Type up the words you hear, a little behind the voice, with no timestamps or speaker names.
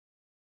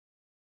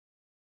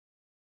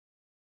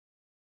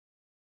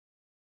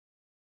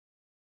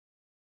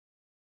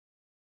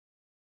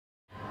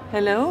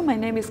Hello, my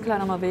name is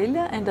Clara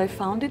and I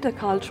founded a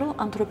Cultural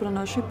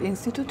Entrepreneurship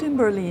Institute in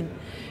Berlin.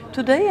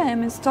 Today I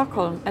am in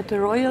Stockholm at the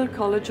Royal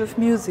College of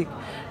Music.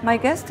 My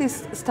guest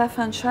is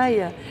Staffan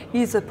Scheja.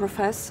 He is a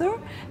professor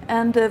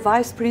and a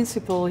vice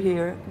principal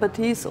here, but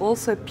he is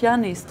also a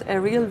pianist, a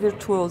real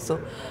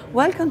virtuoso.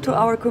 Welcome to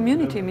our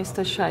community,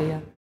 Mr.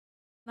 Scheja.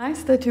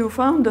 Nice that you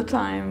found the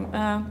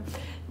time.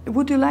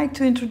 Would you like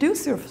to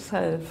introduce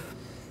yourself?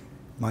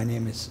 My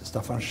name is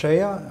Staffan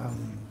Scheja.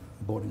 I'm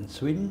born in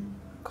Sweden.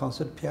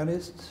 Concert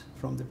pianist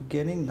from the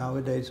beginning,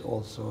 nowadays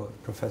also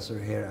a professor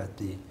here at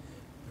the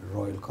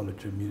Royal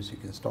College of Music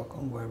in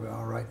Stockholm, where we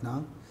are right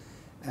now.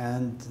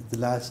 And the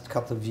last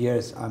couple of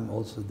years I'm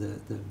also the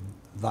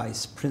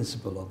vice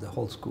principal of the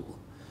whole school.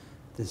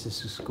 This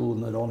is a school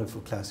not only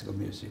for classical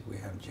music, we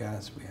have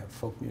jazz, we have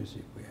folk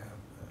music, we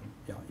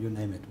have, you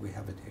name it, we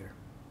have it here.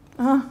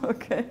 Ah,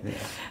 okay.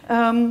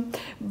 Yeah.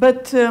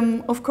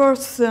 Of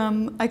course,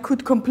 I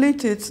could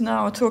complete it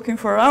now talking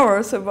for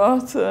hours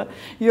about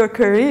your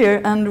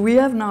career, and we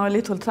have now a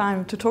little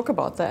time to talk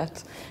about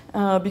that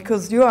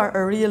because you are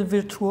a real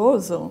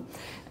virtuoso.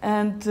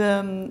 And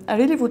I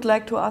really would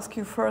like to ask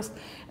you first,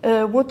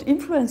 what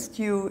influenced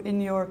you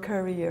in your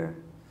career?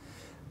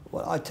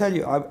 Well, I tell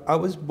you, I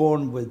was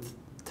born with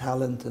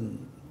talent and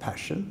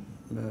passion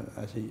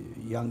as a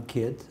young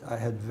kid. I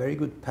had very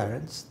good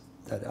parents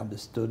that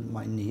understood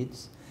my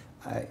needs.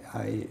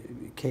 I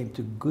came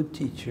to good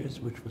teachers,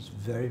 which was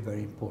very,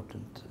 very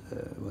important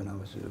when I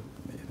was a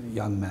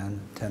young man,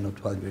 10 or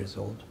 12 years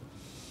old.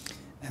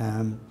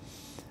 And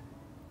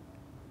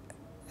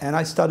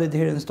I studied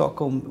here in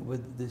Stockholm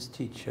with this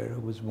teacher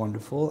who was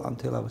wonderful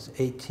until I was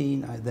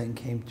 18. I then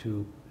came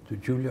to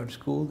Juilliard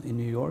School in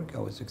New York. I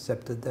was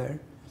accepted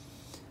there,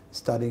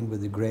 studying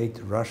with the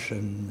great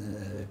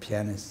Russian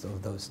pianists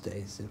of those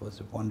days. It was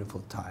a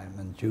wonderful time,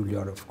 and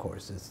Juilliard, of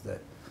course, is the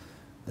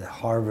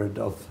Harvard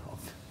of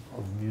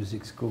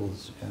music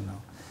schools, you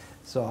know.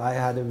 So I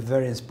had a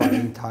very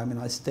inspiring time, and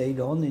I stayed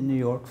on in New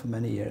York for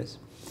many years.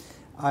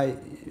 I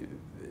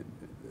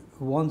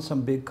won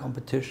some big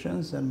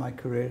competitions, and my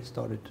career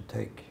started to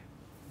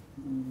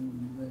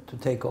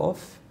take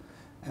off.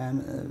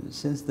 And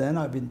since then,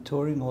 I've been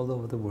touring all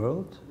over the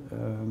world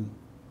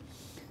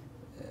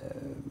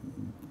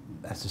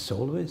as a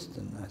soloist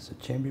and as a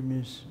chamber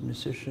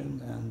musician.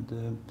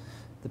 And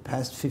the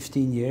past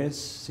 15 years,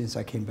 since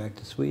I came back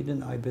to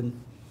Sweden, I've been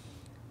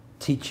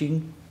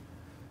teaching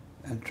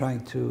and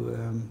trying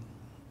to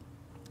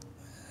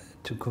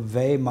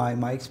convey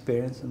my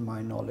experience and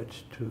my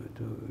knowledge to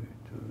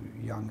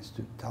young,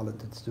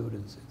 talented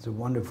students. It's a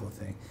wonderful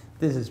thing.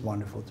 This is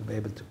wonderful to be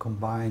able to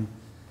combine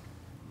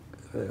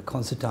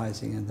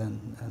concertizing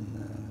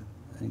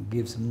and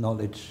give some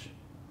knowledge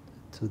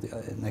to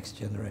the next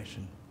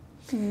generation.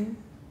 Mm.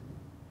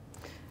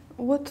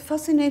 What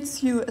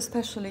fascinates you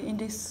especially in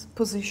this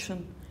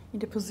position,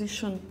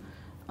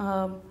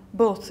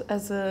 both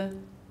as a,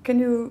 can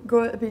you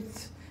go a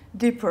bit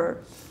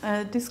deeper,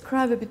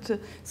 describe a bit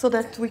so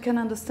that we can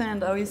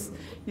understand how is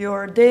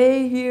your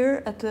day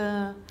here at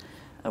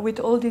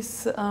with all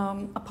these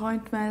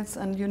appointments,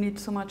 and you need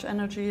so much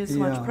energy, so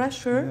much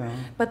pressure,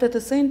 but at the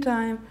same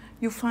time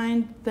you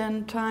find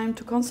then time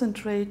to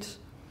concentrate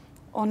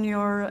on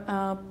your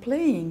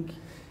playing.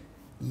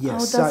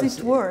 Yes, how does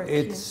it work?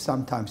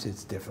 Sometimes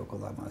it's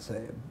difficult, I must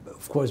say.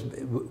 Of course,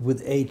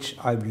 with age,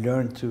 I've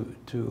learned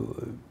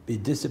to be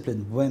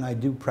disciplined when I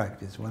do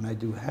practice, when I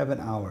do have an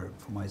hour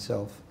for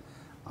myself.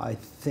 I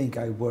think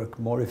I work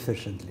more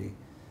efficiently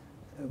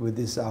with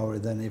this hour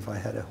than if I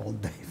had a whole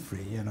day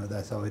free. You know,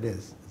 that's how it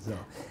is. So,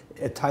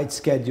 a tight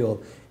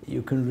schedule,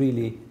 you can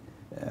really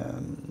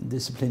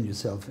discipline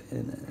yourself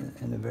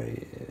in a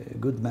very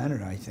good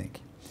manner, I think.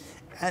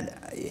 And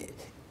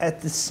at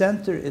the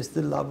center is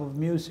the love of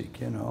music,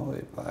 you know.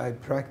 I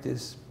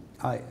practice,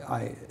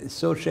 I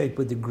associate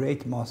with the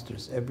great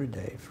masters every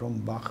day, from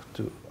Bach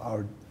to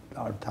our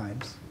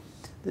times.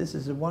 This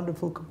is a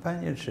wonderful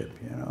companionship,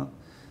 you know,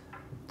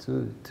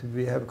 to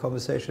have a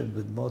conversation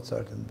with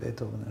Mozart and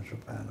Beethoven and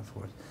Chopin, of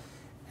course.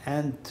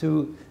 And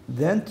to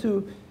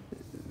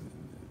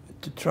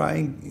try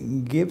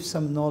and give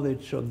some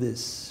knowledge of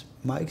this,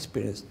 my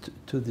experience,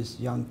 to these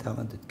young,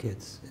 talented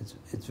kids.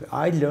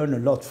 I learn a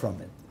lot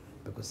from it.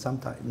 Because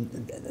sometimes,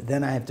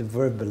 then I have to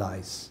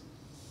verbalize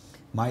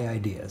my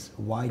ideas.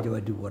 Why do I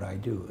do what I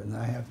do? And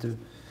I have to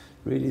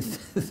really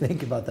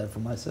think about that for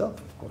myself,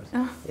 of course.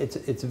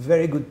 It's a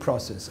very good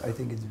process. I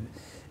think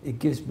it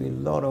gives me a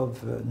lot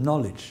of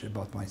knowledge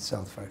about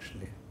myself,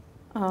 actually.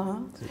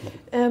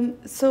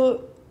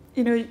 So,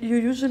 you know, you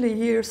usually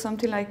hear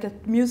something like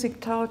that, music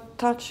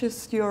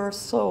touches your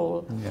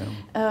soul.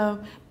 Yeah.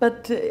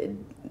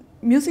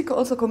 Music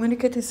also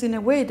communicates in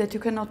a way that you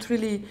cannot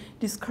really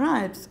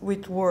describe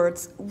with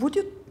words. Would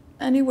you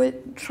anyway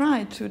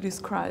try to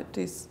describe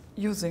this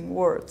using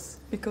words?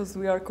 Because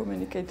we are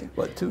communicating.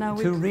 Well,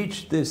 to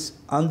reach this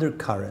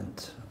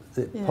undercurrent,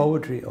 the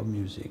poetry of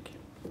music,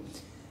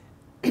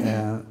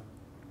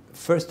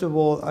 first of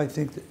all, I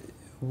think that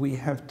we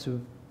have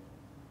to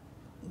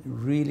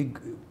really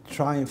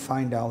try and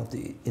find out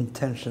the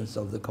intentions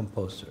of the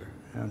composer.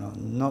 you know,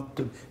 not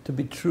to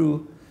be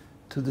true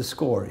to the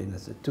score, in a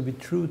sense, to be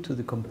true to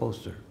the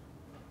composer,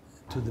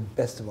 to the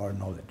best of our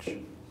knowledge,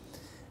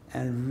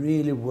 and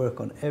really work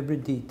on every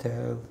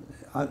detail.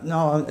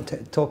 Now I'm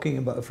talking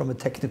about from a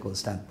technical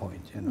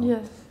standpoint, you know.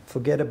 Yes.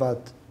 Forget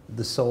about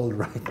the soul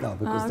right now,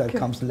 because that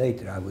comes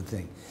later, I would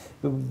think.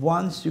 But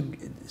once you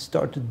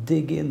start to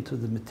dig into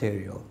the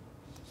material,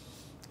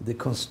 the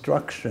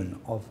construction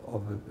of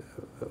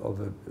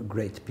a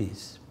great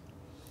piece,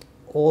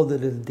 all the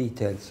little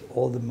details,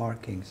 all the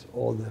markings,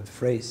 all the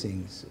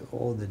phrasings,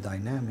 all the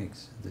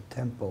dynamics, the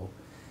tempo,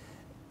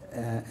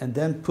 and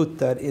then put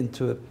that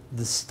into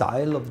the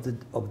style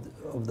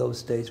of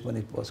those days when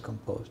it was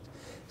composed.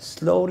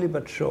 Slowly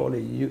but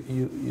surely,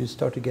 you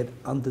start to get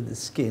under the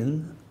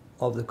skin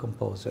of the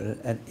composer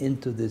and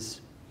into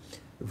this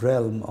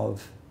realm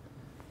of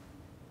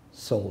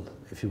soul,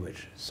 if you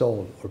wish,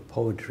 soul or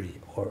poetry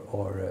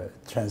or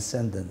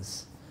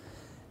transcendence.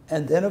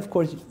 And then, of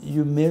course,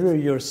 you mirror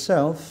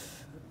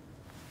yourself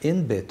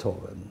in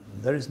Beethoven.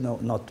 There is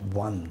not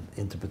one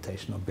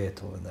interpretation of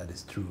Beethoven that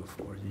is true, of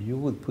course. You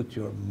will put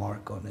your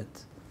mark on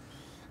it.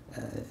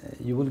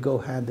 You will go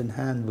hand in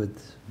hand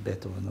with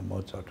Beethoven or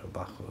Mozart or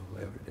Bach or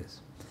whoever it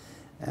is.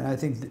 And I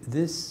think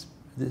this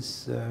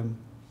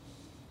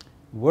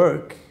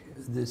work,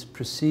 this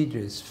procedure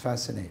is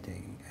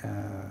fascinating.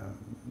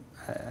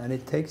 And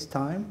it takes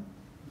time,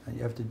 and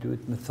you have to do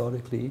it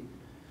methodically,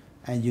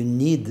 and you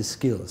need the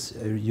skills.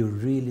 You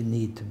really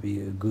need to be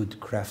a good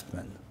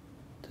craftsman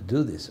to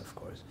do this, of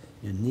course.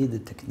 You need the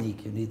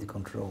technique, you need the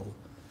control,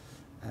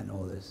 and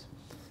all this.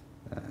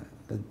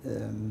 But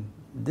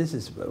this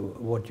is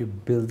what you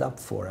build up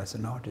for as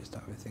an artist, I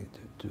would think,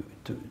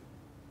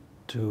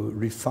 to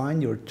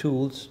refine your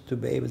tools to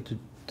be able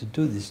to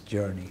do this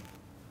journey.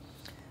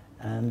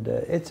 And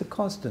it's a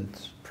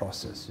constant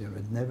process, you know,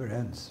 it never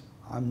ends.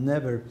 I'm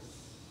never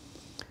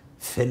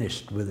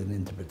finished with an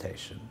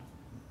interpretation.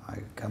 I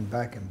come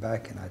back and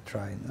I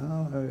try,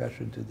 no, maybe I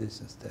should do this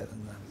instead.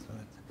 And that. So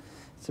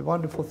it's a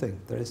wonderful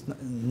thing. There is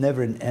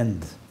never an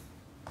end.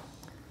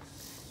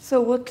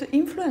 So what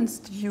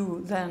influenced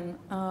you then?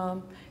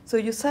 So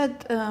you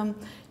said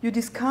you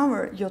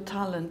discover your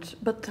talent,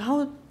 but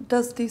how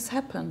does this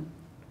happen?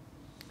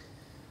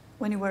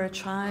 When you were a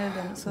child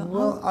and so on?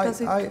 Well, I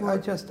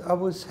I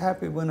was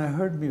happy when I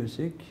heard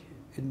music.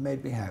 It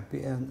made me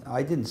happy, and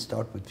I didn't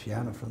start with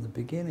piano from the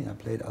beginning. I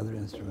played other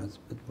instruments,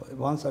 but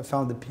once I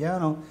found the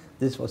piano,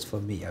 this was for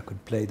me. I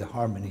could play the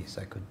harmonies.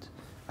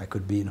 I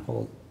could be in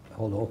whole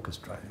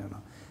orchestra, you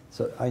know.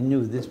 So I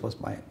knew this was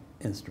my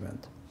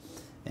instrument,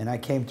 and I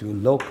came to a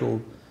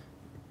local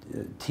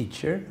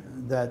teacher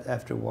that,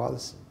 after a while,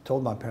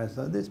 told my parents,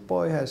 "No, this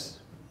boy has,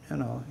 you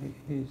know,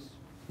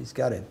 he's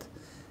got it."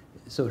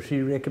 So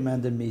she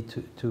recommended me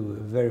to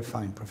a very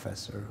fine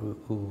professor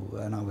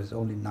and I was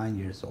only 9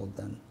 years old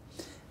then.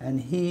 And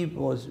he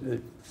was a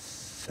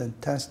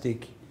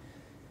fantastic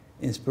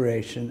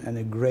inspiration and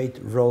a great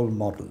role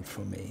model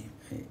for me.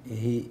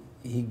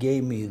 He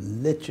gave me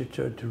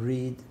literature to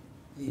read.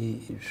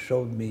 He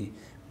showed me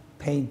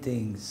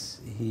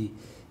paintings. He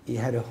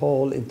had a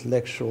whole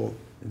intellectual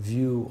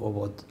view of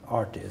what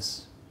art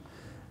is.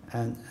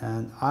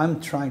 And I'm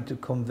trying to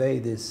convey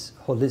this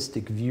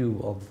holistic view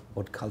of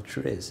what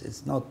culture is.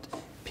 It's not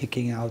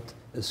picking out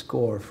a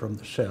score from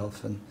the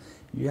shelf, and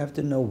you have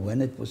to know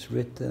when it was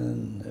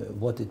written,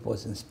 what it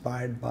was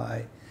inspired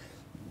by,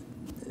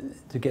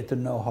 to get to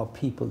know how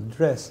people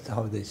dressed,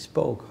 how they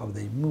spoke, how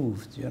they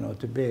moved, you know,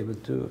 to be able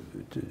to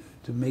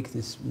make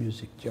this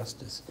music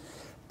justice.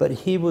 But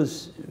he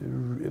was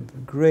a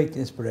great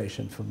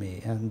inspiration for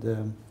me,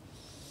 and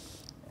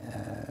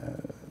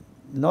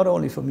not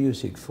only for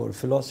music, for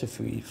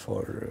philosophy,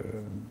 for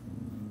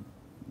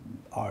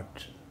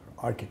art,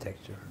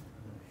 architecture.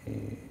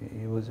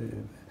 He was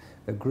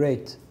a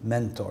great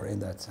mentor in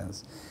that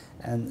sense.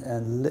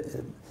 And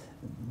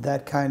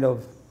that kind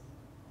of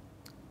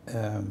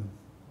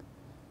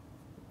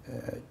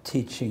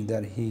teaching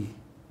that he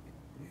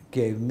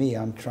gave me,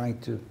 I'm trying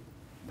to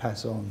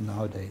pass on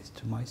nowadays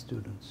to my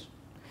students.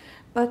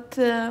 But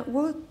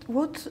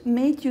what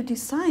made you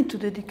decide to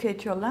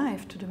dedicate your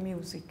life to the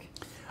music?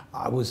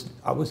 I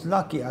was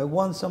lucky. I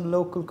won some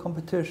local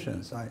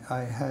competitions. I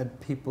had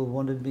people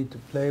wanted me to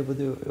play with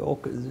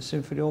the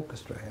symphony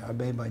orchestra. I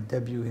made my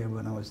debut here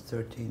when I was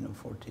 13 or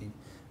 14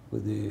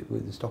 with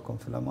the Stockholm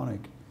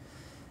Philharmonic.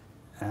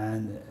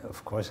 And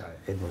of course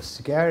it was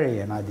scary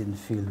and I didn't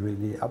feel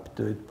really up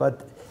to it.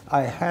 But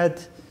I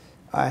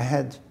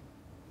had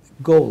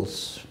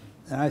goals,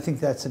 and I think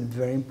that's a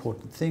very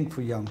important thing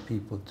for young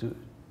people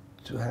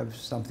to have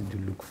something to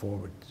look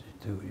forward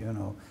to. You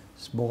know,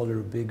 smaller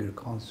or bigger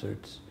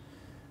concerts.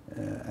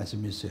 As a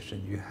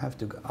musician, you have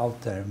to go out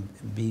there and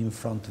be in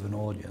front of an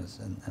audience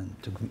and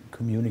to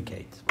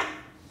communicate.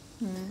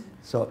 Mm.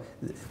 So,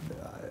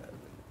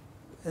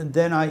 and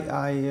then I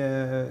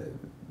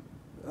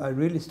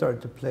really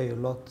started to play a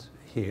lot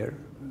here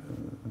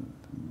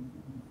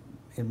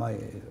in my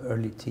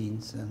early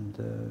teens, and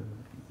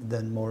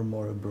then more and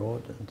more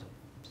abroad, and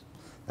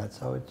that's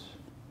how it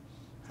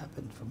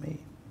happened for me.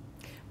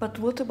 But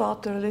what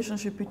about the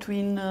relationship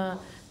between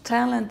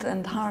talent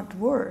and hard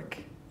work?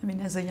 I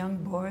mean, as a young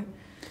boy.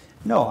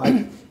 No,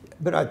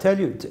 but I tell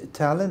you,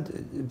 talent.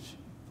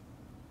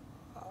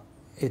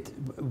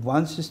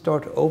 Once you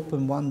start to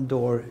open one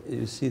door,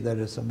 you see there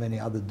are so many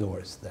other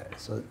doors there.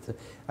 So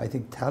I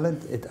think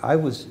talent. I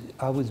was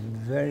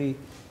very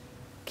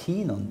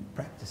keen on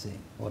practicing.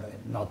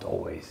 Not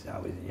always. I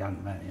was a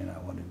young man, you know.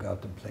 I wanted to go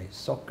out and play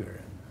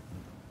soccer,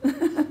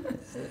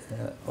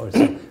 or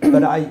so.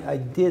 But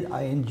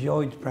I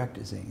enjoyed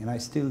practicing, and I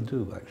still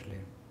do actually.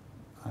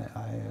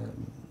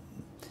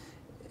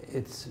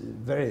 It's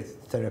very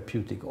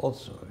therapeutic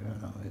also.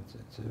 You know,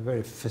 it's a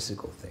very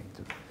physical thing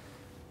to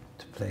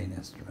play an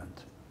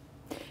instrument.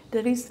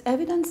 There is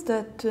evidence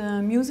that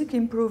music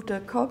improved the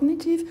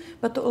cognitive,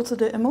 but also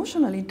the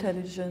emotional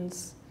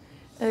intelligence.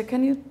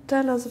 Can you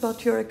tell us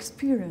about your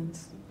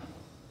experience?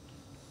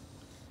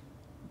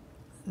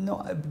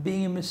 No,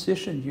 being a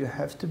musician, you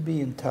have to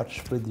be in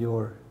touch with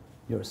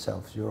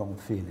yourself, your own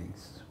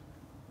feelings,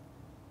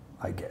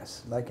 I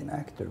guess. Like an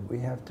actor, we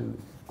have to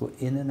go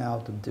in and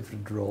out of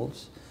different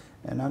roles,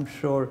 and I'm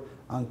sure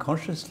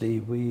unconsciously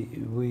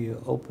we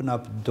open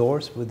up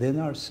doors within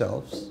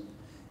ourselves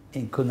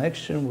in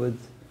connection with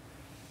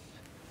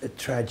a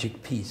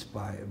tragic piece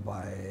by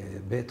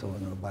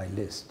Beethoven or by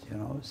Liszt. You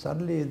know,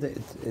 suddenly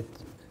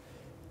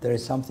there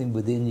is something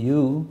within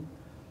you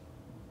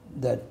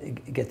that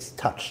it gets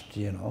touched.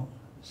 You know,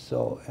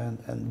 so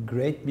and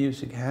great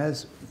music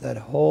has that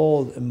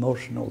whole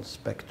emotional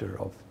specter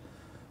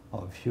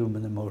of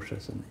human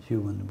emotions and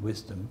human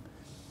wisdom.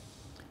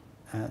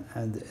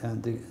 And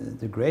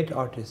the great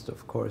artists,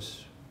 of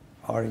course,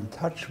 are in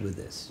touch with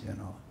this, you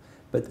know.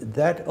 But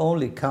that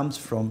only comes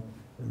from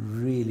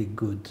really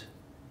good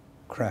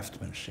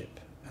craftsmanship.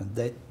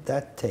 And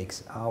that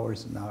takes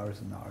hours and hours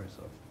and hours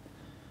of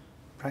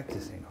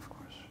practicing, of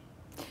course.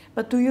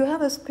 But do you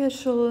have a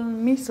special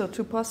method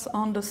to pass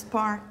on the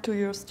spark to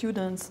your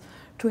students,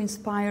 to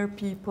inspire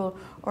people,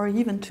 or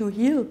even to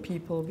heal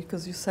people?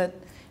 Because you said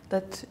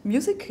that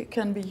music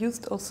can be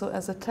used also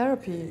as a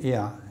therapy.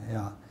 Yeah,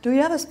 yeah. Do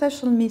you have a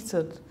special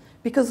method?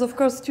 Because of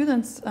course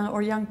students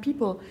or young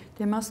people,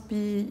 they must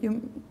be,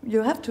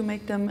 you have to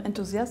make them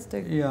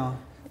enthusiastic. Yeah.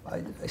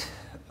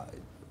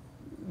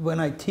 When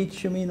I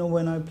teach, you mean, or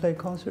when I play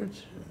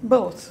concerts?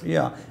 Both.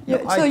 Yeah.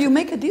 No, so you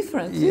make a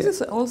difference. Yeah. This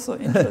is also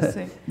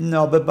interesting.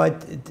 No,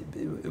 but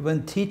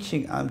when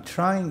teaching, I'm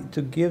trying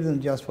to give them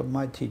just what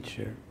my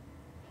teacher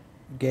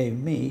gave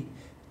me,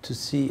 to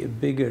see a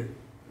bigger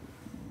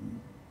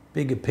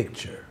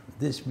picture.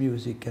 This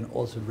music can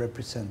also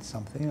represent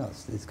something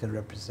else. This can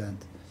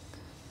represent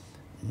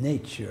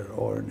nature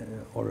or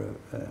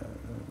a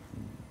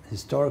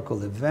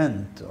historical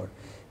event, or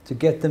to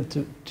get them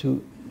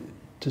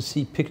to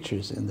see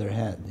pictures in their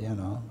head, you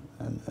know,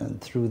 and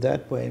through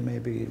that way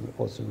maybe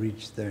also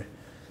reach their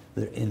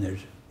inner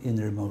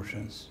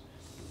emotions.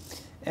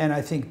 And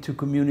I think to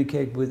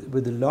communicate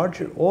with a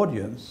larger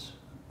audience,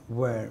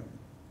 where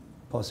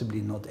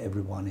possibly not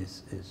everyone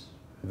is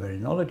very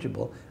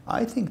knowledgeable,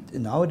 I think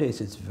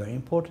nowadays it's very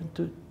important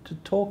to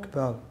talk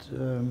about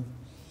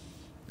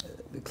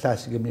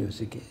classical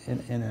music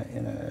in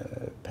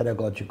a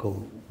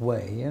pedagogical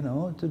way, you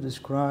know, to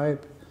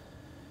describe,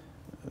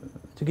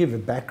 to give a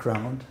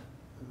background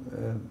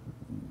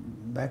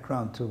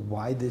to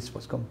why this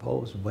was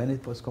composed, when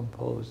it was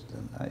composed,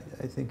 and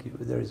I think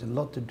there is a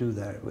lot to do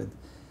there with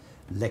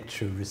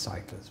lecture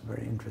recitals.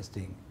 Very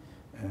interesting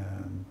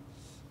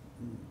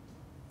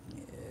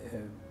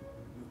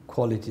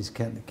qualities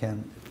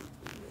can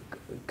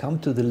come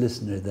to the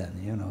listener then,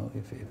 you know,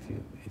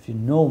 if you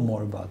know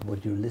more about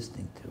what you're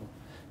listening to.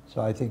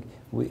 So I think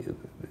we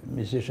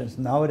musicians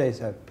nowadays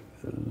have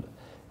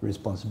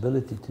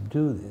responsibility to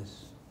do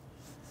this,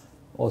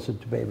 also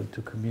to be able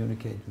to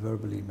communicate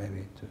verbally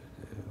maybe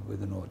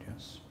with an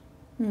audience.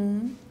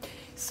 Mm.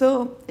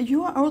 So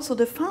you are also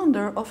the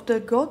founder of the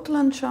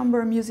Gotland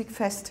Chamber Music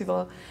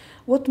Festival.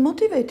 What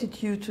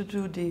motivated you to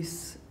do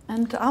this?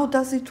 And how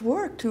does it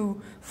work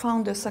to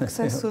found a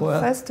successful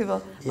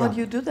festival? Yeah, how do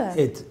you do that?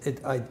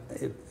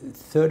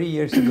 30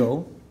 years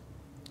ago,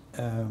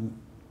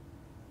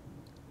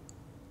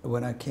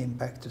 when I came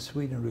back to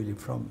Sweden, really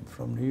from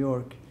New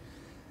York,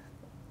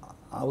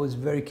 I was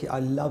very keen. I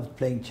loved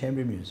playing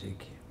chamber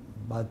music,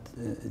 but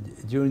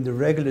during the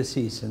regular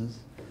seasons,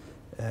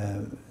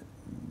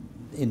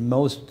 in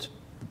most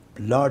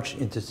large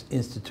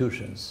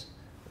institutions,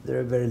 there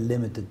are a very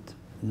limited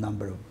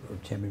number of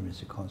chamber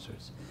music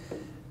concerts.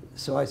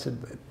 So I said,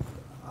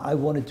 I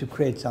wanted to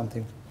create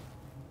something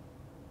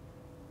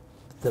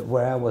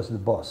where I was the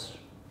boss.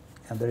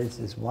 And there is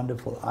this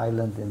wonderful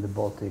island in the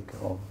Baltic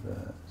of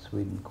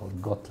Sweden called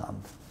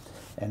Gotland.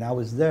 And I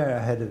was there,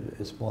 I had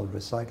a small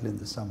recital in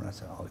the summer. I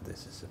said, oh,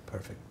 this is a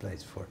perfect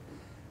place for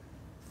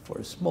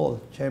a small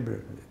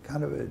chamber,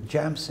 kind of a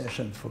jam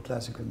session for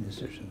classical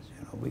musicians.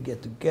 You know, we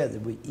get together,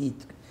 we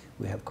eat,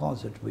 we have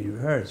concerts, we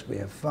rehearse, we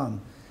have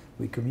fun,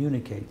 we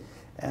communicate.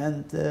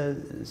 And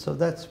so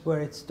that's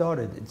where it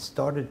started. It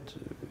started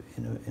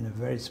in a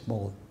very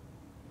small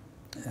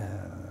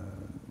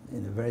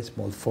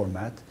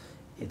format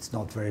It's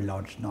not very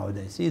large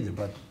nowadays either,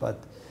 but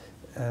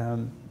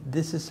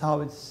this is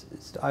how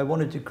I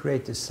wanted to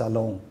create a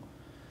salon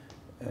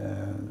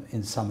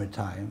in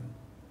summertime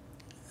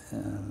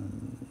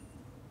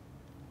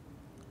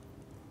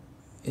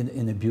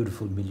in a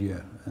beautiful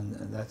milieu,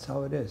 and that's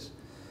how it is.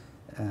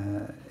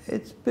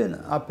 It's been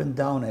up and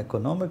down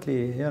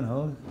economically, you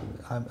know.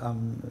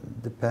 I'm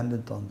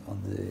dependent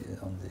on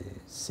the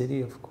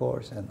city, of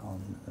course, and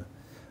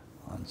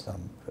on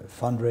some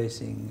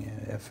fundraising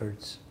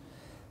efforts,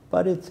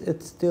 but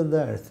it's still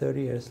there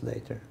 30 years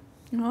later.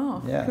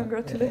 Oh, yeah.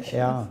 Congratulations.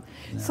 Yeah.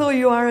 So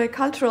you are a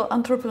cultural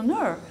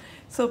entrepreneur.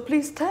 So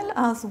please tell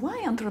us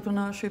why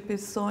entrepreneurship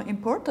is so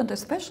important,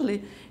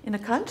 especially in a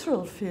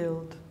cultural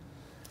field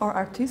or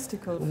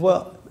artistical field.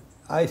 Well,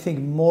 I think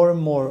more and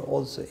more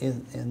also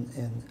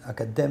in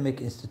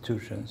academic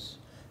institutions,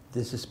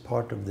 this is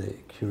part of the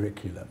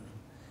curriculum,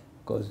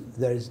 because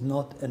there is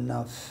not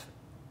enough,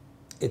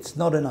 it's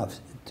not enough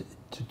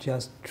to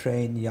just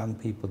train young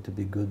people to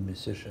be good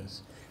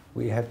musicians.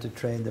 We have to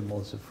train them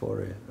also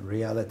for a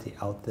reality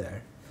out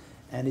there.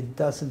 And it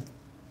doesn't,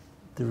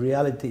 the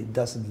reality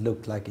doesn't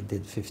look like it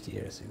did 50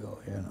 years ago,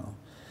 you know,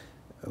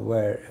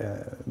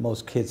 where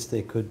most kids,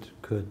 they could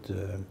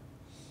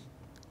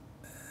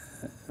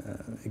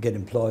get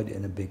employed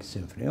in a big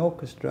symphony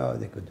orchestra.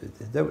 They could.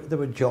 There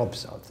were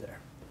jobs out there.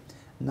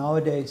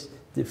 Nowadays,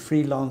 the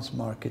freelance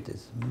market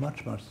is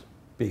much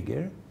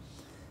bigger.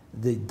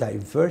 The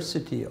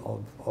diversity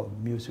of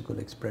musical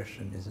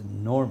expression is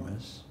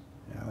enormous,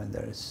 you know, and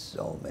there are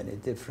so many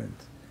different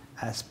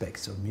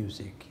aspects of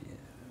music.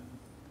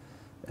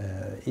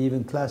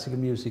 Even classical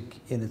music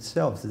in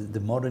itself, the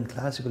modern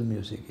classical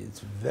music, it's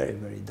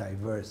very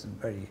diverse and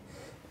very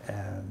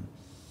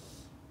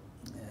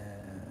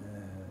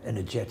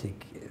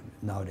energetic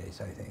nowadays,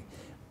 I think.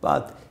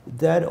 But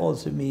that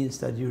also means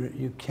that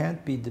you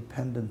can't be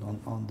dependent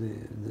on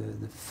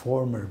the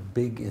former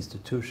big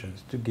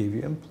institutions to give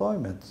you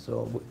employment.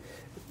 So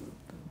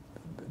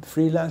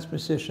freelance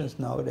musicians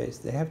nowadays,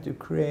 they have to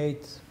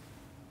create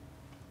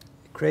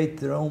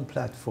their own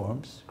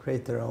platforms,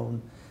 create their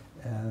own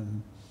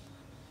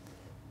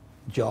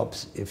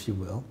jobs, if you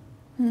will.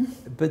 Mm.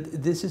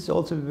 But this is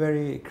also a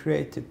very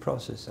creative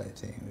process, I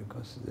think,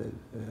 because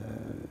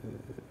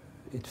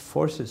it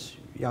forces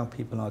young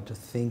people now to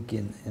think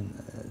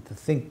to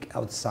think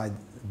outside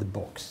the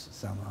box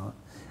somehow,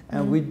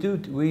 and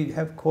we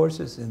have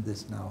courses in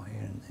this now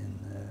here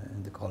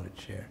in the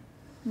college here.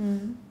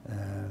 Mm.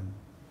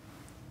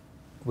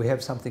 We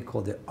have something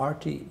called the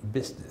arty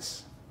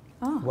business,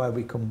 where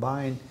we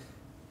combine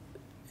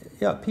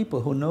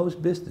people who knows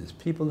business,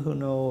 people who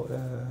know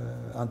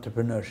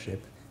entrepreneurship,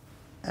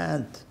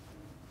 and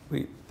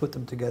we put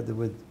them together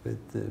with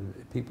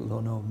people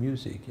who know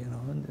music, you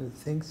know, and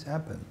things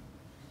happen.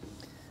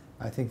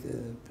 I think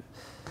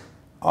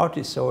art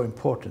is so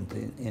important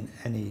in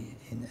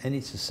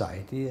any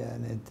society,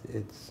 and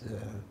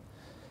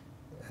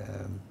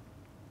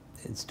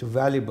it's too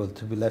valuable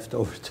to be left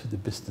over to the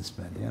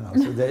businessmen, you know.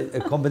 So there's a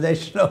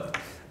combination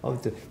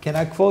of the. Can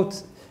I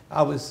quote?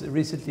 I was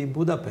recently in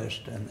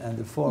Budapest, and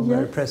the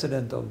former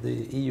president of the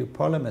EU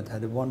Parliament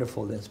had a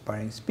wonderful,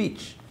 inspiring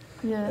speech.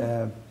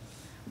 Yeah.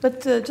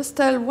 But just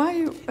tell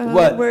why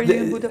were you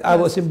in Budapest? I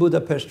was in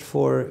Budapest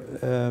for,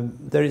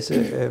 there is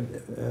a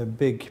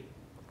big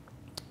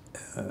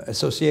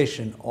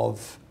association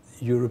of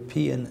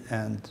European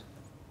and,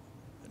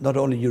 not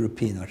only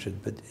European,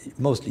 but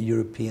mostly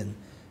European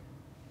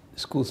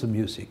schools of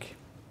music.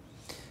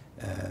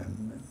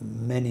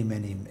 Many,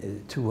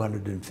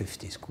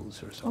 250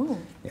 schools or so. Oh.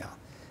 Yeah.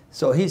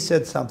 So he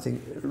said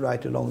something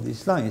right along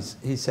these lines.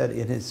 He said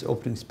in his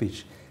opening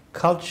speech,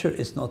 "Culture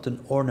is not an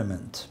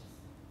ornament.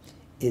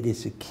 It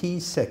is a key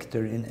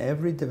sector in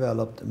every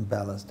developed and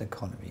balanced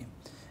economy.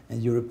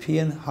 And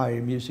European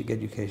higher music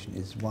education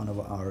is one of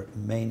our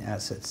main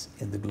assets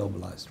in the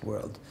globalized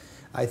world."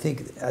 I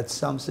think that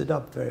sums it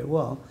up very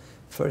well.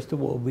 First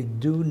of all, we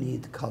do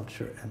need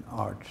culture and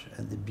art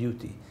and the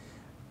beauty,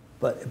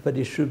 but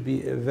it should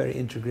be a very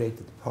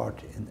integrated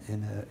part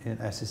in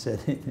as I said,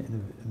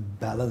 in a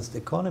balanced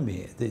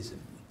economy.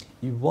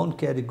 You won't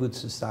get a good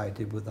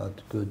society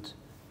without good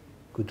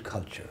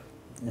culture,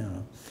 you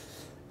know.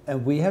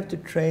 And we have to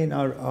train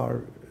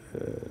our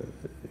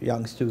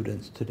young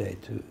students today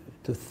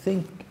to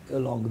think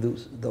along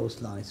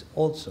those lines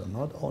also,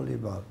 not only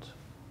about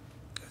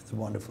the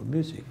wonderful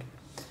music,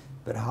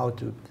 but how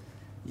to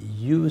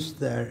use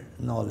their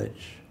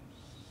knowledge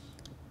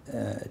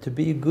to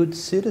be a good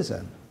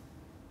citizen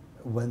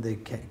when they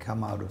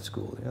come out of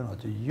school, you know,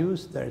 to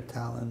use their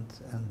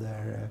talent and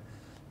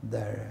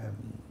their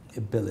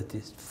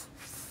abilities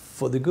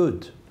for the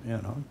good, you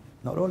know,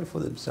 not only for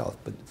themselves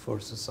but for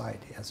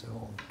society as a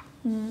whole.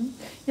 Mm.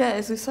 Yeah,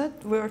 as we said,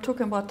 we were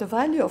talking about the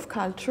value of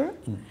culture,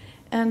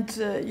 and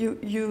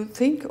you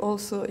think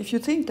also, if you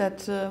think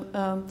that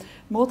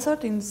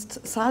Mozart in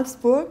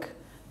Salzburg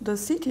the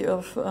city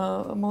of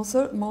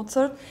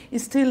Mozart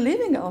is still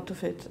living out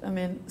of it. I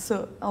mean,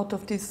 so out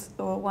of this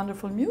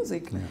wonderful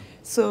music. Yeah.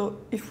 So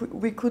if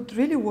we could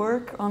really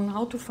work on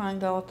how to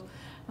find out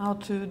how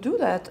to do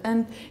that.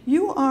 And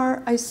you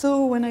are, I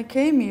saw when I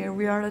came here,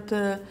 we are at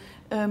the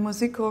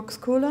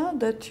Musikhochschule,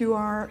 that you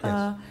are,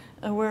 Yes.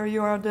 where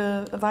you are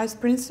the vice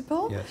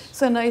principal. Yes.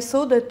 So, and I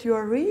saw that you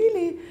are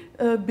really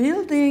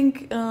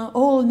building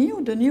all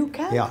new, the new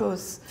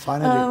campus. Yeah,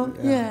 finally.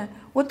 Yeah.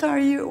 What are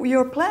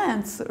your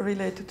plans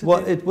related to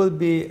Well, this? it will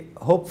be,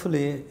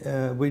 hopefully,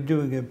 we're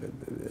doing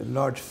a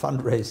large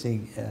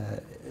fundraising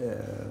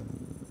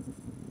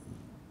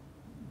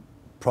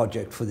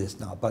project for this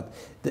now, but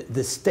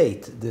the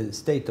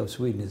state of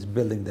Sweden is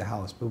building the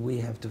house, but we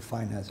have to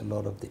finance a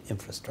lot of the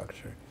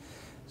infrastructure.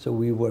 So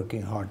we're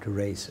working hard to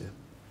raise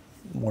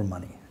more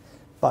money.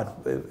 But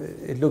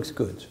it looks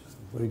good.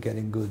 We're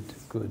getting good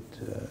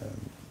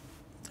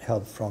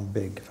help from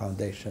big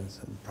foundations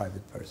and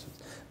private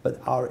persons.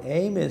 But our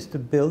aim is to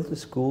build a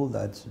school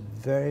that's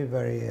very,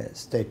 very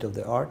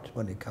state-of-the-art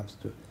when it comes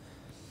to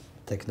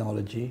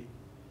technology,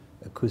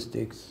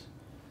 acoustics,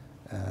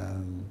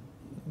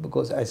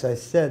 because as I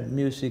said,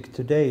 music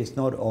today is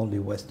not only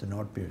Western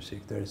art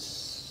music. There's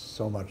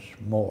so much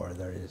more.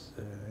 There is,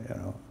 you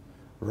know,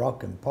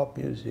 rock and pop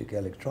music,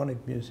 electronic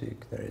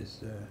music. There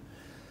is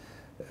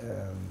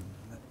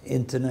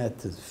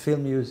internet,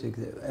 film music,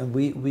 and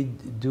we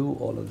do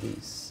all of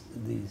these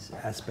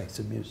aspects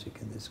of music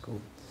in this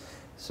school.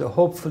 So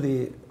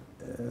hopefully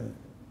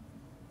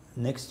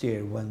next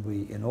year, when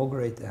we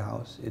inaugurate the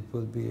house, it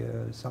will be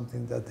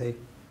something that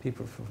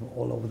people from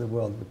all over the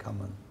world will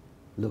come and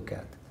look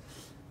at.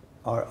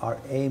 Our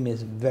aim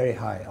is very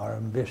high. Our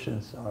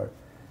ambitions are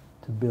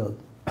to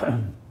build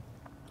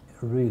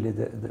really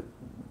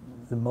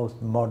the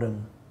most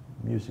modern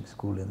music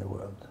school in the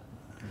world.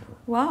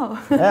 Wow.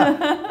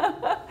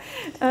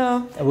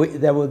 Yeah.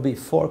 There will be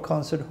 4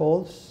 concert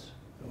halls,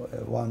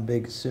 one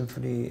big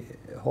symphony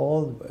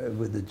hall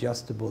with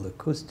adjustable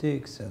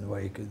acoustics, and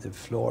where the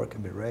floor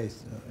can be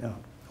raised, you know,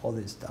 all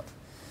this stuff.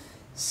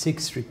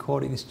 6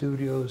 recording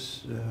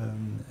studios,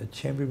 a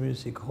chamber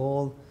music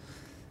hall,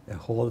 a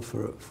hall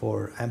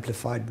for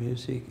amplified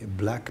music, a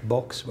black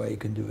box where you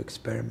can do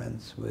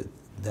experiments with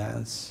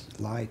dance,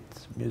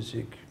 light,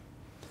 music.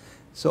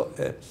 So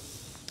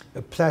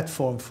a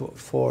platform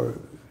for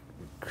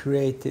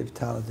creative,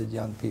 talented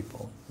young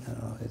people. You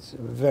know, it's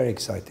very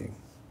exciting.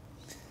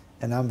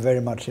 And I'm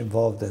very much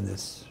involved in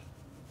this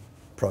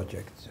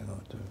project, you know,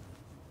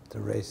 to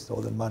raise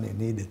all the money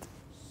needed.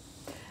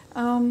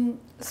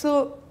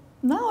 So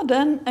now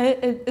then,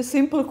 a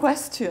simple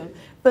question,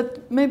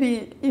 but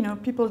maybe, you know,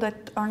 people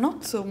that are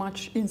not so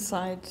much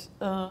inside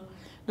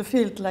the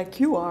field like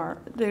you are,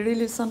 they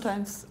really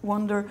sometimes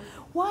wonder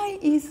why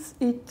is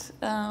it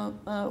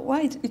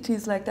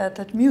like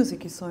that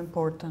music is so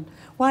important?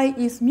 Why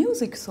is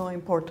music so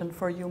important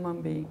for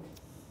human being?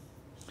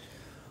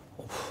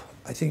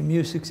 I think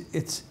music,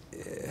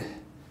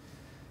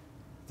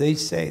 they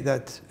say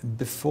that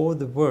before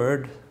the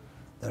word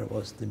there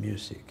was the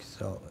music.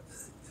 So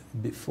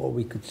before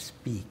we could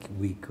speak,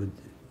 we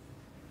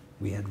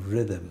had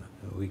rhythm,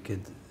 we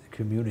could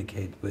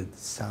communicate with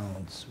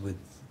sounds, with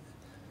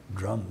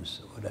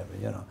drums, whatever,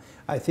 you know.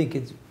 I think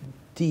it's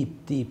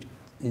deep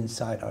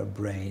inside our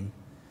brain.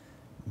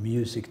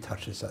 Music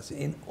touches us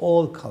in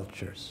all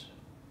cultures.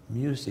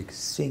 Music,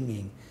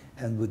 singing,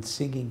 and with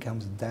singing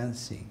comes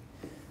dancing,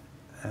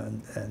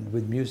 and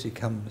with music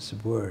comes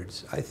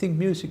words. I think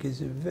music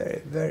is a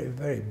very, very,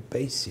 very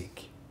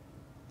basic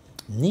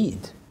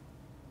need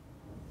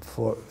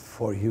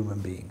for human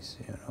beings,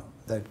 you know,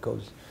 that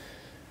goes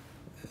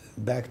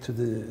back to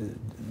the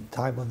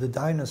time of the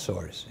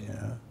dinosaurs, you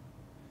know.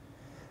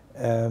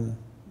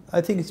 I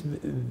think it's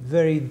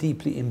very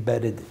deeply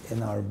embedded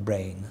in our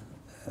brain,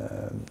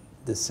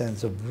 the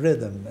sense of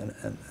rhythm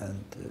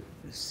and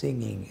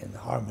singing and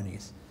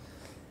harmonies.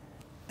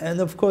 And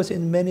of course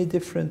in many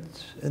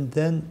different, and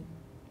then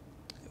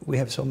we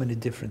have so many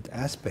different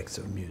aspects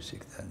of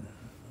music then.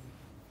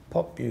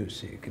 Pop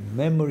music,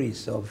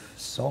 memories of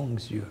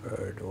songs you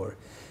heard, or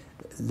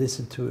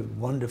listen to a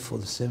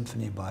wonderful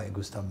symphony by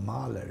Gustav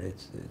Mahler.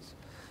 It's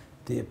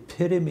the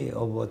epitome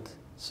of what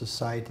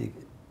society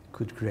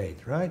could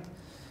create, right?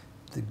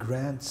 The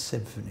grand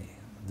symphony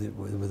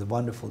with a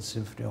wonderful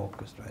symphony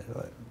orchestra.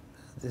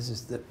 This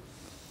is the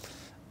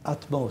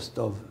utmost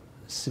of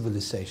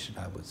civilization,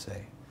 I would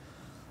say.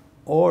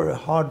 Or a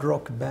hard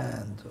rock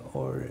band,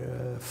 or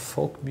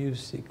folk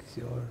music,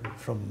 or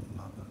from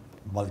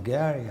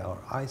Bulgaria or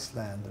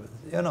Iceland.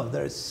 You know,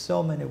 there are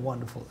so many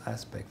wonderful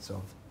aspects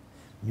of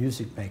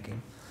music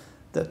making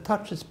that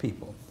touches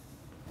people.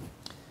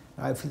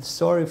 I feel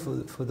sorry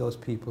for those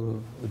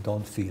people who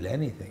don't feel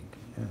anything,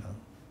 you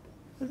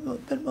know.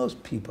 But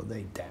most people,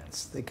 they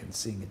dance, they can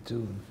sing a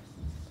tune.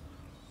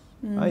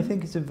 I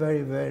think it's a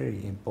very,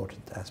 very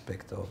important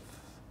aspect of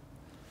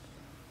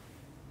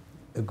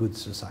a good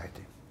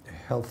society, a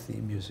healthy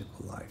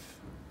musical life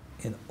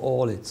in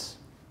all its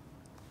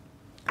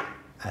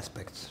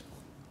aspects.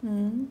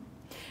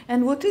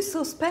 And what is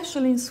so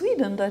special in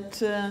Sweden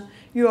that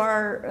you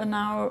are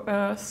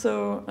now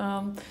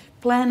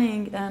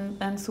planning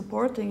and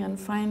supporting and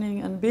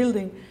finding and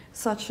building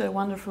such a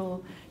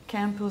wonderful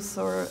campus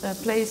or a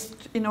place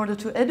in order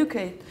to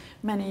educate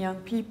many young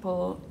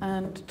people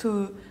and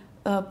to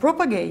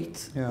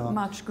propagate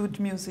much good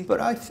music?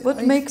 But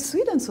what makes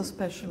Sweden so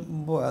special?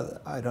 Well,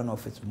 I don't know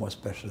if it's more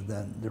special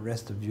than the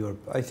rest of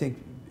Europe. I think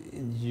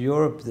in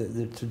Europe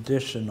the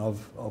tradition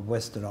of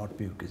Western art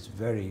music is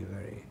very,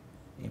 very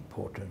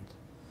important.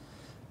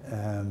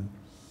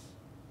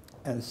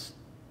 And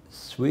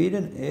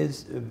Sweden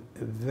is a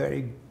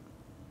very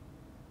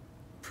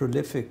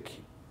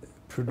prolific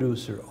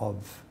producer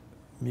of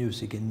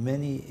music in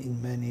many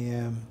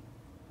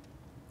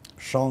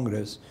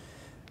genres.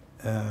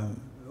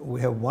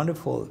 We have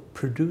wonderful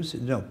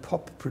producers,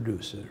 pop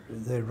producers.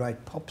 They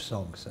write pop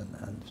songs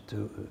and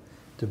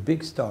to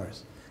big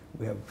stars.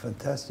 We have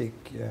fantastic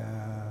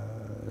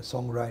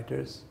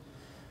songwriters,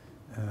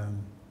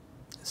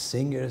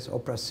 singers,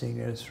 opera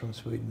singers from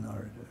Sweden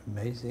are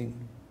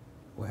amazing.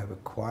 We have a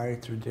choir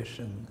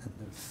tradition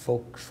and a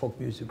folk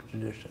music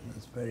tradition.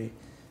 It's very,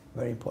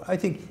 very important. I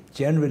think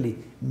generally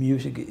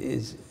music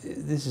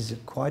this is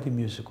quite a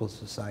musical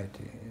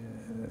society.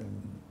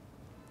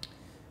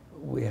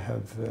 We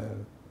have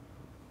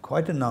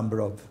quite a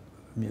number of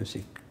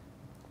music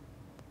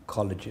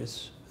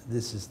colleges.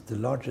 This is the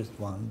largest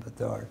one, but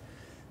there are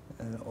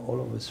all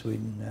over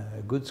Sweden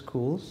good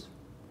schools.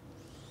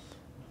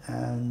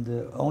 And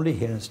only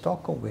here in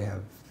Stockholm we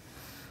have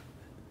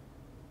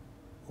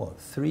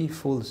 3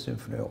 full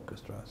symphony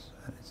orchestras,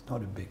 and it's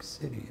not a big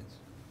city, it's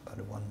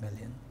about 1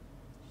 million.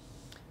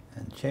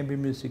 And chamber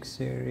music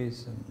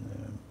series, and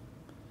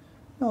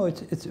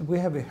we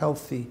have a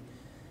healthy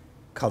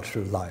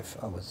cultural life,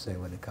 I would say,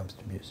 when it comes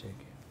to music.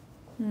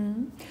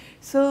 Mm.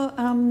 So,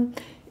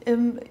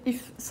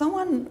 if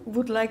someone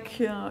would like,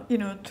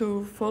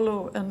 to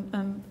follow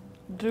and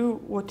do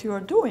what you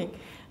are doing,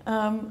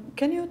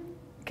 can you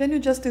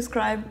just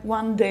describe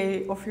one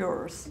day of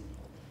yours,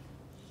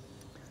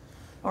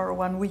 or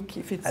 1 week,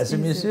 if it's as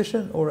easy? a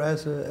musician or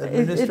as an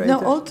administrator?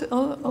 All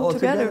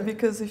together,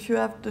 because if you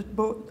have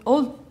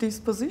all these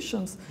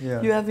positions,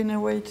 you have in a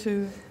way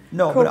to.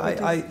 No, but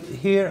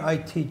here I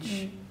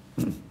teach.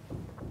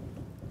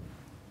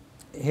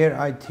 Here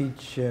I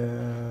teach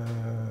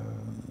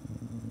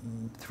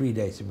 3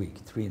 days a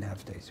week,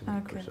 3.5 days a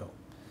week or so,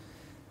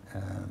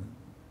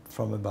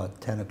 from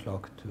about 10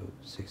 o'clock to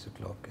 6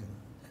 o'clock in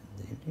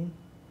the evening.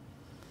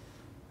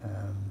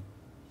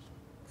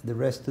 The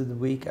rest of the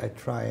week I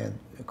try and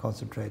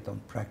concentrate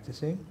on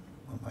practicing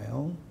on my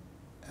own,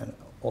 and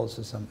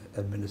also some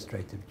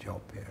administrative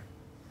job here.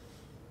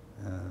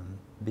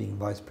 Being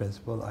vice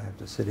principal, I have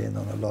to sit in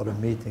on a lot of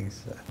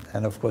meetings,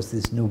 and of course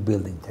this new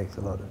building takes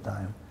a lot of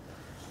time.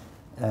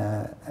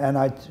 And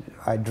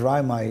I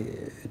drive my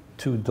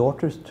 2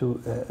 daughters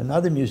to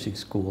another music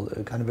school,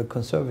 kind of a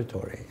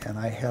conservatory, and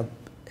I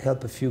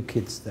help a few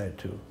kids there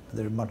too.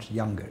 They're much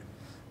younger,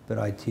 but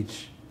I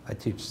teach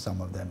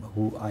some of them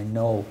who I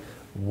know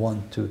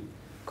want to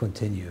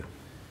continue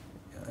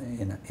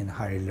in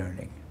higher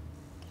learning.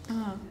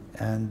 Uh-huh.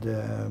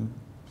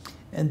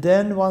 And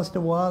then once in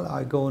a while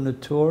I go on a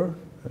tour,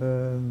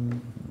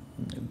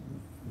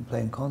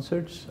 playing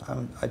concerts.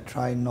 I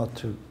try not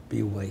to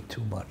be away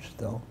too much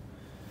though.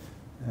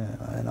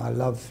 And I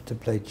love to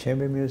play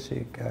chamber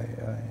music. I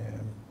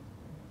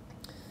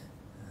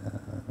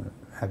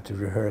have to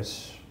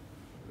rehearse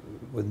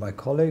with my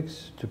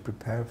colleagues to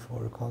prepare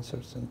for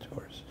concerts and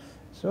tours.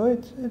 So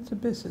it's a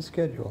busy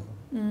schedule,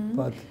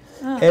 but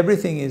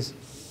everything is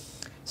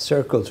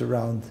circles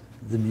around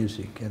the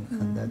music,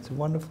 and that's a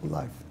wonderful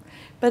life.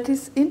 But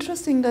it's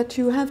interesting that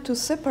you have to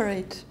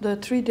separate the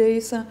 3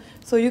 days,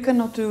 so you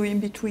cannot do in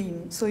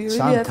between. So you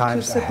really have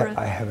to separate.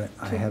 Sometimes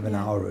I have an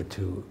hour or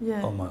two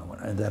on my own,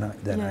 and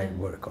then I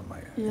work on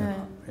my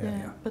own.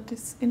 But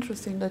it's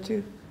interesting that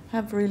you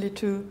have really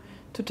to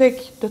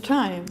take the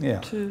time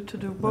to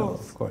do both. No,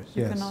 of course,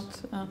 you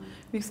cannot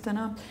mix them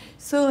up.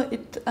 So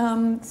it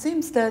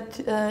seems that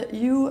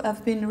you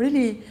have been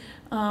really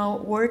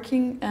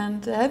working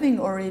and having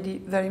already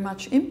very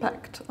much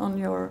impact on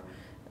your,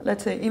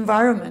 let's say,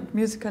 environment,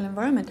 musical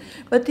environment.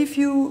 But if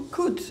you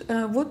could,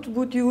 what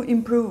would you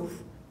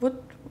improve?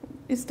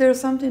 Is there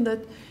something that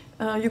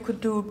you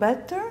could do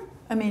better?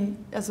 I mean,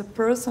 as a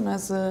person,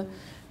 as a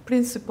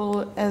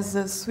principal, as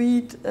a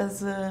Swede,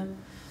 as a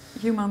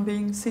human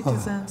being,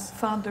 citizens,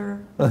 father?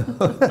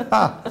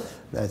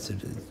 That's a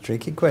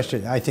tricky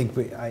question. I think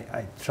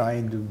I try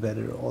and do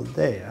better all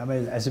day. I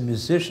mean, as a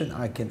musician,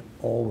 I can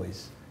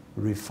always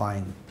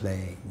refine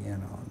playing.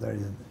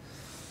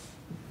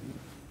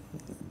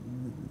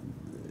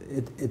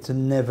 It's a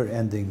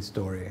never-ending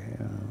story.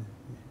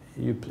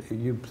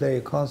 You play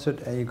a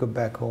concert and you go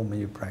back home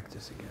and you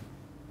practice again.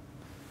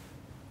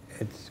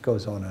 It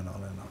goes on and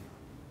on and on.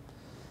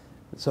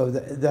 So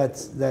there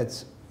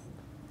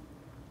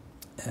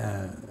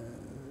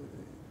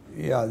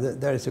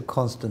is a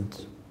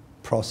constant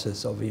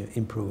process of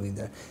improving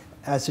that.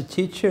 As a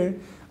teacher,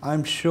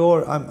 I'm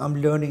sure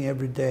I'm learning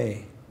every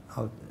day.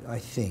 I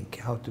think,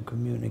 how to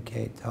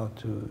communicate, how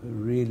to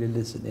really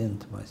listen in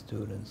to my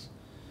students.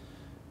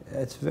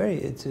 It's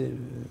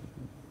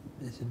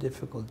a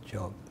difficult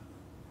job.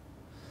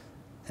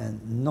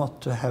 And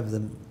not to have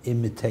them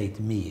imitate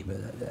me, but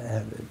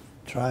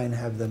try and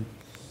have them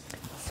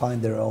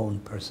find their own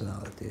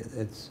personality.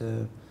 It's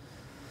a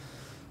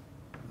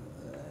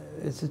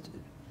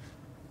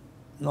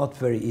not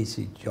very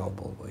easy job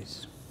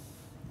always.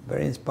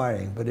 Very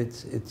inspiring, but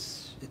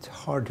it's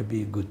hard to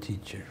be a good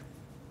teacher.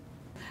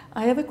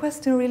 I have a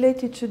question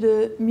related to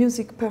the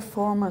music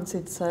performance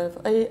itself.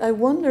 I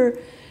wonder,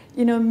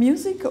 you know,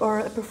 music or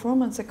a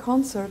performance, a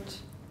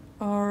concert,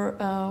 or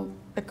a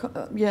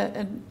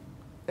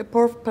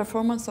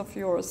performance of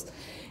yours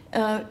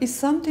is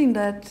something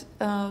that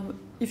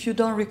if you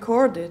don't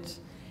record it,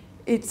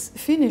 it's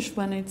finished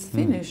when it's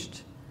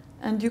finished,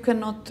 and you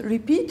cannot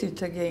repeat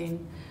it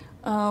again.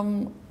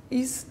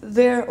 Is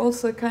there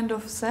also a kind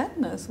of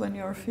sadness when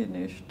you're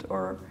finished,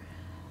 or?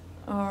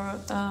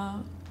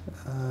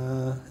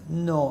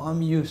 No,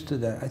 I'm used to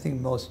that. I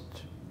think most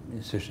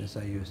musicians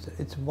are used to it.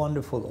 It's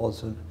wonderful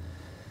also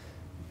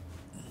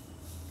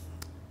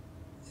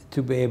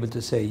to be able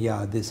to say,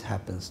 yeah, this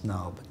happens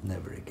now, but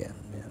never again.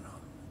 You know,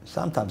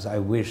 sometimes I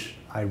wish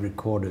I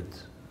recorded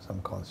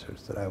some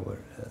concerts that I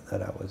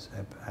was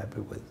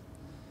happy with.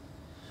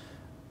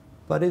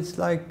 But it's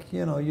like,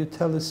 you know, you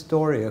tell a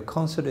story. A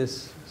concert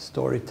is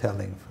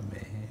storytelling for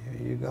me.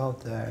 You go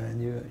out there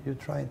and you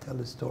try and tell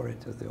a story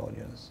to the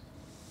audience.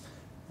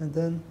 And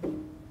then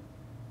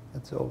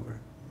it's over.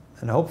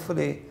 And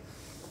hopefully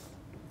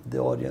the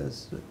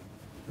audience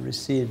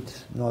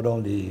received not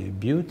only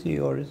beauty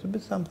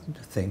but something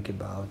to think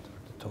about or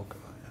to talk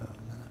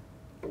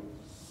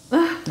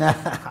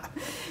about.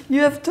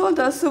 You have told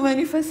us so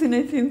many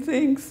fascinating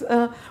things.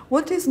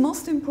 What is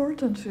most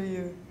important to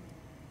you?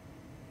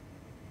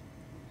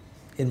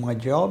 In my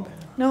job?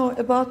 No,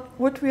 about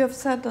what we have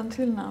said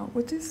until now.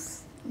 What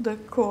is the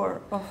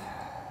core of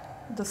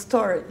the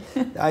story?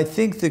 I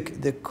think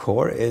the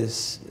core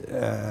is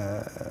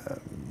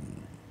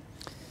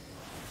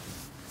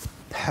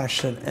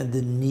passion and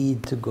the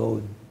need to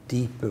go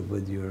deeper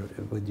with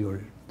your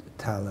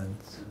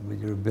talent,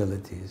 with your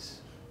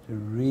abilities, to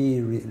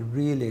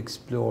really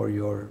explore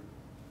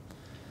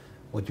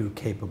what you're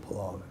capable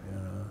of, you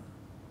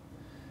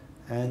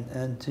know,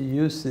 and to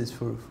use this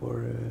for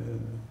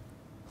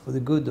the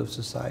good of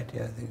society.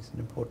 I think it's an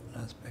important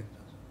aspect.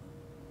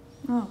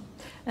 Oh.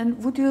 And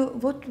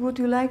what would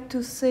you like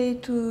to say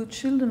to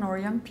children or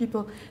young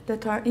people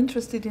that are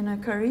interested in a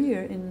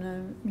career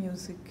in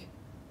music?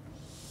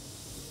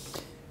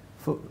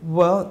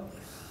 Well,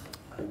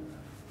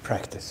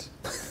 practice.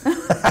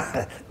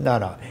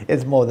 No,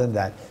 it's more than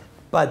that.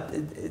 But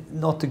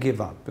not to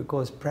give up,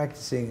 because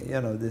practicing, you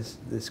know,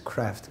 this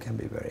craft can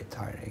be very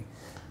tiring.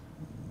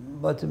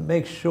 But to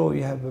make sure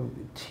you have a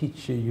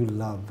teacher you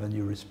love and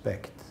you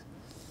respect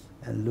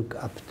and look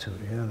up to,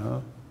 you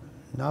know.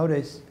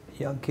 Nowadays,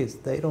 young kids,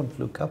 they don't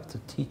look up to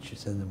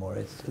teachers anymore.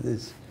 It's to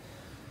these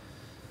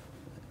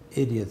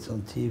idiots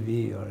on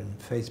TV or in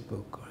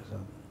Facebook or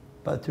something.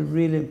 But to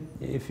really,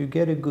 if you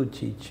get a good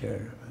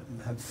teacher,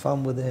 have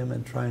fun with him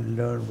and try and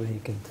learn what he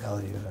can tell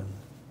you,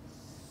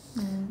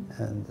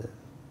 and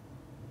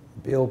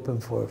be open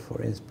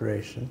for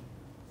inspiration.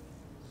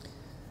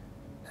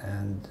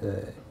 And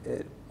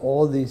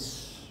all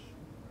these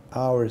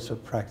hours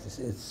of practice,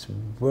 it's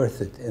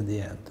worth it in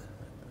the end.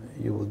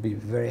 You will be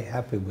very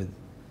happy with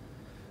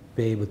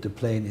being able to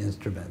play an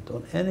instrument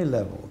on any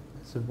level.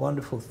 It's a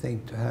wonderful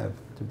thing to have,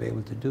 to be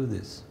able to do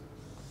this.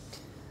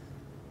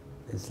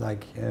 It's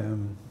like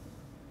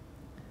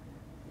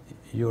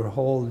your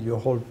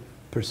whole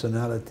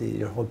personality,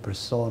 your whole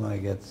persona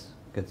gets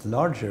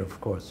larger,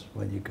 of course,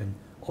 when you can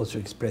also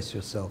express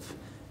yourself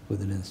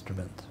with an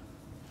instrument.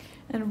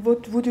 And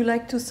what would you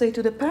like to say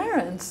to the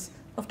parents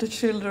of the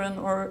children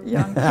or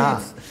young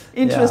kids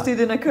interested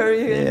in a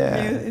career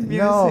in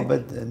music? No,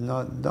 but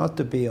not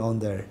to be on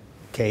their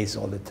case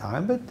all the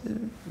time, but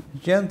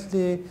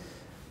gently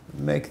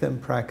make them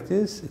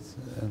practice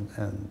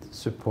and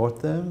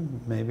support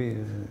them, maybe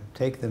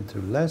take them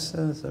to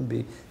lessons and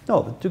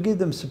to give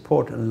them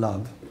support and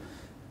love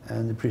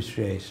and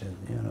appreciation,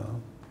 you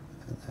know.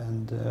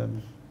 And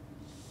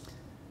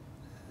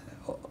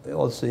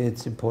also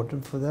it's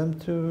important for them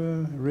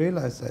to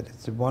realize that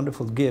it's a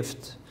wonderful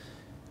gift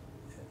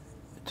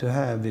to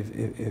have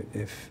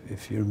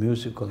if you're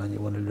musical and you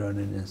want to learn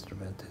an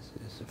instrument.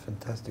 It's a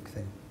fantastic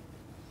thing.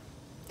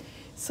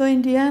 So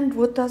in the end,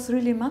 what does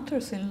really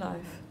matters in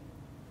life?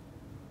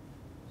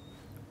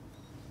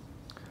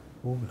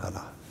 Ooh la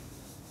la.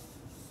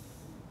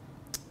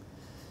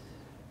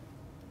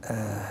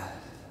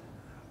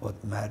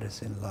 What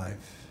matters in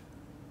life?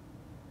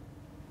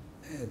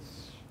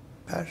 It's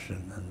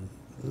passion and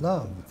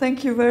love.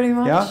 Thank you very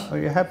much. Yeah, are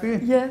you happy?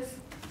 Yes,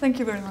 thank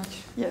you very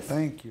much. Yes.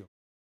 Thank you.